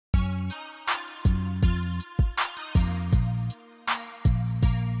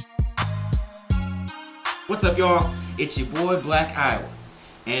What's up, y'all? It's your boy Black Iowa,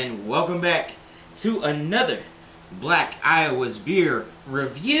 and welcome back to another Black Iowa's beer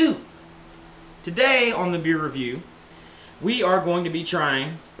review. Today on the beer review, we are going to be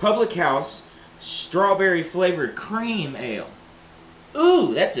trying Public House Strawberry Flavored Cream Ale.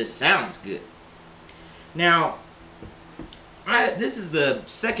 Ooh, that just sounds good. Now, this is the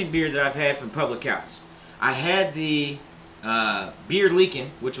second beer that I've had from Public House. I had the Beer Leakin',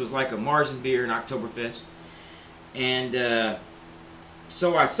 which was like a Marzen beer in Oktoberfest. And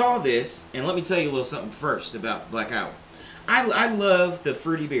so I saw this, and let me tell you a little something first about Black Iowa. I love the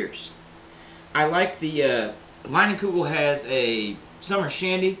fruity beers. I like the Leinenkugel has a summer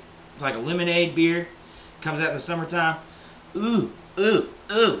shandy. It's like a lemonade beer. Comes out in the summertime. Ooh, ooh,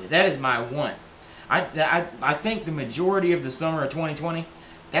 ooh, that is my one. I think the majority of the summer of 2020,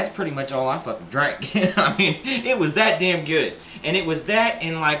 that's pretty much all I fucking drank. I mean, it was that damn good. And it was that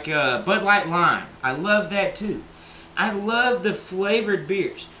and like Bud Light Lime. I love that too. I love the flavored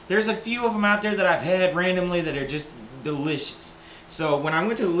beers. There's a few of them out there that I've had randomly that are just delicious. So when I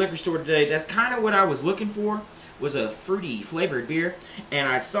went to the liquor store today, that's kind of what I was looking for, was a fruity flavored beer. And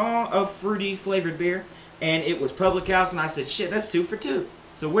I saw a fruity flavored beer, and it was Public House, and I said, shit, that's 2 for 2.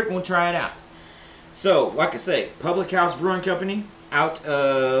 So we're going to try it out. So, like I say, Public House Brewing Company, out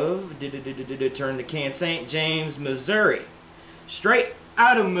of, turn the can, St. James, Missouri. Straight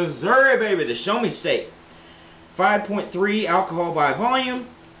out of Missouri, baby, the Show Me State. 5.3 alcohol by volume,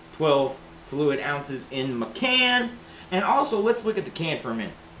 12 fluid ounces in my can. And also, let's look at the can for a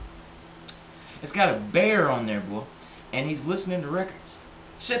minute. It's got a bear on there, boy, and he's listening to records.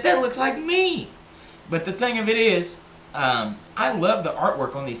 Shit, that looks like me. But the thing of it is, I love the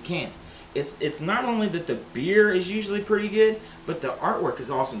artwork on these cans. It's not only that the beer is usually pretty good, but the artwork is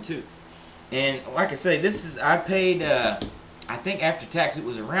awesome too. And like I say, I paid, I think after tax it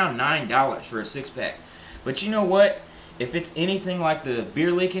was around $9 for a 6-pack. But you know what? If it's anything like the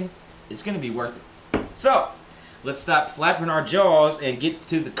Beer Leakin', it's going to be worth it. So, let's stop flapping our jaws and get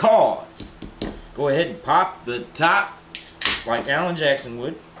to the cause. Go ahead and pop the top like Alan Jackson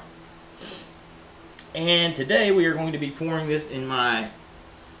would. And today we are going to be pouring this in my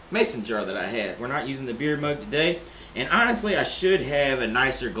mason jar that I have. We're not using the beer mug today. And honestly, I should have a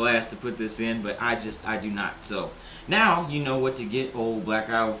nicer glass to put this in, but I do not. So, now you know what to get old Black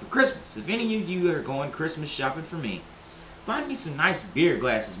Iowa for Christmas. If any of you are going Christmas shopping for me, find me some nice beer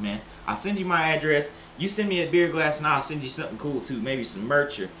glasses, man. I'll send you my address. You send me a beer glass, and I'll send you something cool too. Maybe some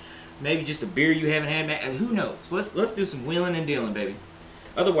merch, or maybe just a beer you haven't had. Who knows? Let's do some wheeling and dealing, baby.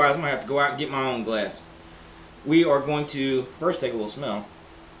 Otherwise, I'm gonna have to go out and get my own glass. We are going to first take a little smell.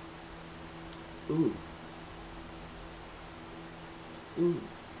 Ooh. Ooh.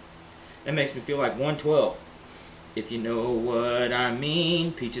 That makes me feel like 112. If you know what I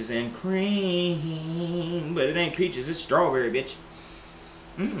mean. Peaches and cream. But it ain't peaches, it's strawberry, bitch.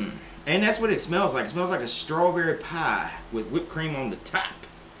 Mmm. And that's what it smells like. It smells like a strawberry pie with whipped cream on the top,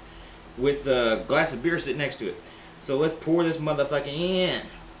 with a glass of beer sitting next to it. So let's pour this motherfucker in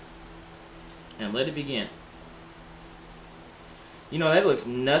and let it begin. You know, that looks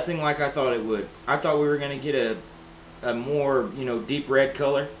nothing like I thought it would. I thought we were going to get a more, you know, deep red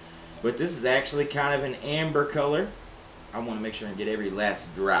color. But this is actually kind of an amber color. I want to make sure and get every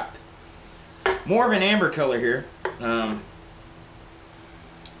last drop. More of an amber color here.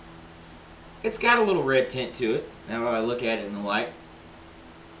 It's got a little red tint to it, now that I look at it in the light.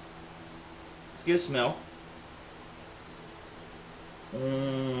 Let's get a smell.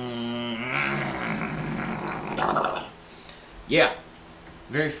 Yeah,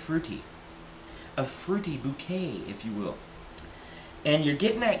 very fruity. A fruity bouquet, if you will. And you're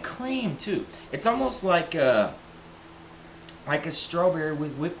getting that cream too. It's almost like a strawberry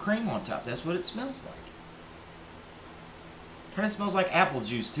with whipped cream on top. That's what it smells like. Kind of smells like apple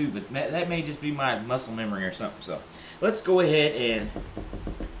juice too, but that may just be my muscle memory or something. So let's go ahead and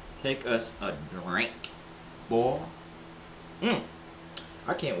take us a drink, boy. I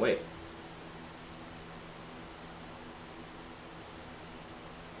can't wait.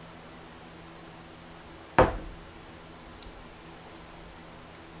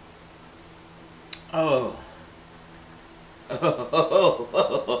 Oh.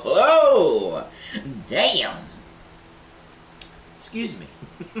 Oh. Damn. Excuse me.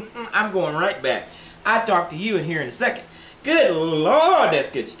 I'm going right back. I'll talk to you in here in a second. Good Lord,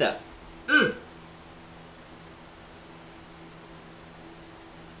 that's good stuff. Ooh.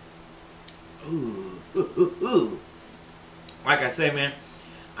 Like I say, man,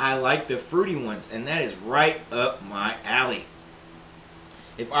 I like the fruity ones, and that is right up my alley.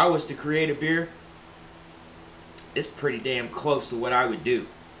 If I was to create a beer, it's pretty damn close to what I would do.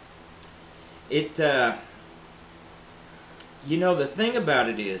 You know, the thing about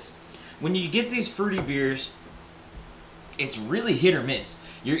it is, when you get these fruity beers, it's really hit or miss.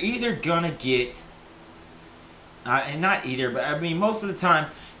 You're either gonna get, and not either, but I mean most of the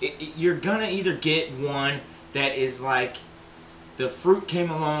time, you're gonna either get one that is like, the fruit came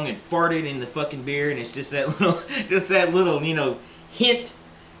along and farted in the fucking beer, and it's just that little, you know, hint,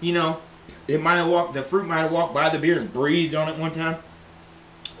 you know, the fruit might have walked by the beer and breathed on it one time.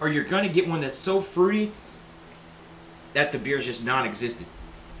 Or you're gonna get one that's so fruity that the beer's just non-existent,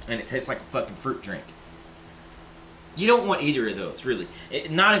 and it tastes like a fucking fruit drink. You don't want either of those, really.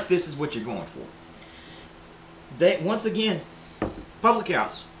 Not if this is what you're going for. Once again, Public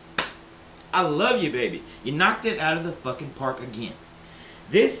House. I love you, baby. You knocked it out of the fucking park again.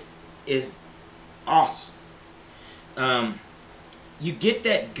 This is awesome. You get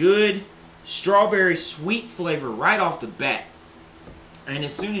that good strawberry sweet flavor right off the bat. And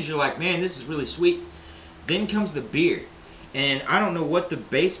as soon as you're like, man, this is really sweet, then comes the beer. And I don't know what the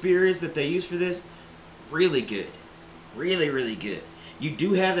base beer is that they use for this. Really good. Really, really good. You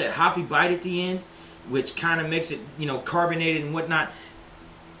do have that hoppy bite at the end, which kind of makes it, you know, carbonated and whatnot.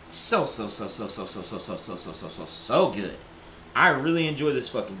 So good. I really enjoy this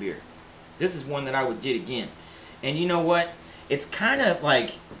fucking beer. This is one that I would get again. And you know what? It's kind of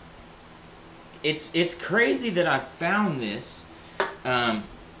like, it's crazy that I found this.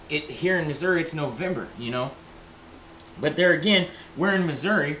 Here in Missouri, it's November, you know. But there again, we're in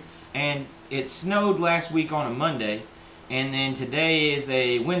Missouri, and it snowed last week on a Monday, and then today is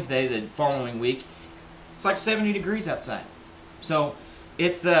a Wednesday, the following week. It's like 70 degrees outside. So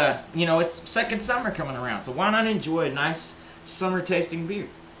it's you know, it's second summer coming around. So why not enjoy a nice summer tasting beer?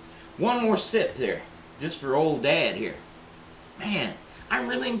 One more sip there, just for old dad here. Man, I'm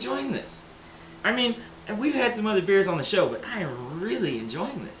really enjoying this. I mean, and we've had some other beers on the show, but I am really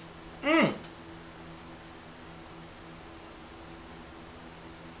enjoying this.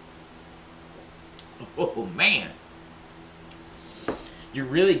 Oh, man. You're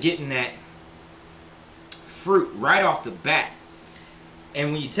really getting that fruit right off the bat.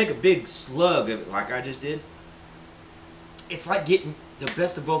 And when you take a big slug of it, like I just did, it's like getting the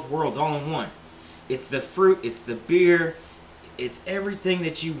best of both worlds all in one. It's the fruit, it's the beer, it's everything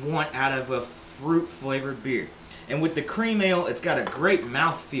that you want out of a fruit-flavored beer. And with the cream ale, it's got a great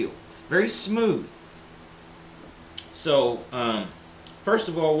mouthfeel. Very smooth. So, first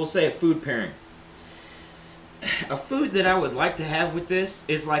of all, we'll say a food pairing. A food that I would like to have with this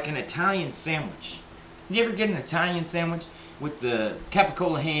is like an Italian sandwich. You ever get an Italian sandwich with the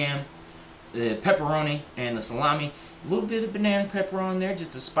capicola ham, the pepperoni, and the salami? A little bit of banana pepper on there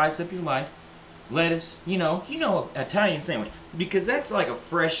just to spice up your life. Lettuce, you know Italian sandwich, because that's like a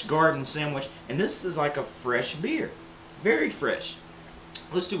fresh garden sandwich, and this is like a fresh beer, very fresh.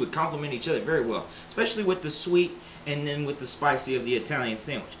 Those two would complement each other very well, especially with the sweet and then with the spicy of the Italian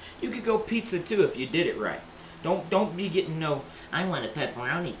sandwich. You could go pizza too if you did it right. Don't be getting no, I want a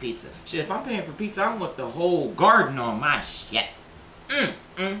pepperoni pizza. Shit, if I'm paying for pizza, I want the whole garden on my shit.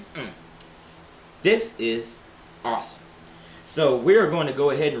 This is awesome. So we're going to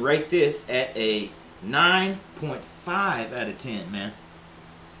go ahead and rate this at a 9.5 out of 10, man.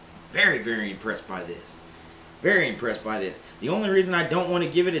 Very, very impressed by this. Very impressed by this. The only reason I don't want to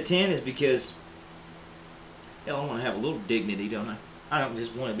give it a 10 is because, hell, I want to have a little dignity, don't I? I don't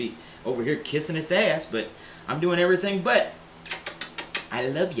just want to be over here kissing its ass, but I'm doing everything but. I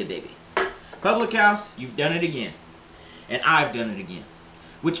love you, baby. Public House, you've done it again. And I've done it again.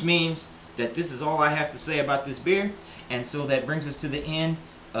 Which means that this is all I have to say about this beer. And so that brings us to the end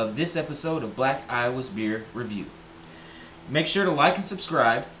of this episode of Black Iowa's Beer Review. Make sure to like and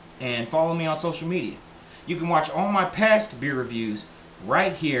subscribe and follow me on social media. You can watch all my past beer reviews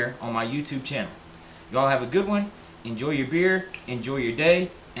right here on my YouTube channel. Y'all have a good one. Enjoy your beer. Enjoy your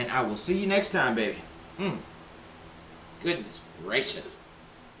day. And I will see you next time, baby. Goodness gracious.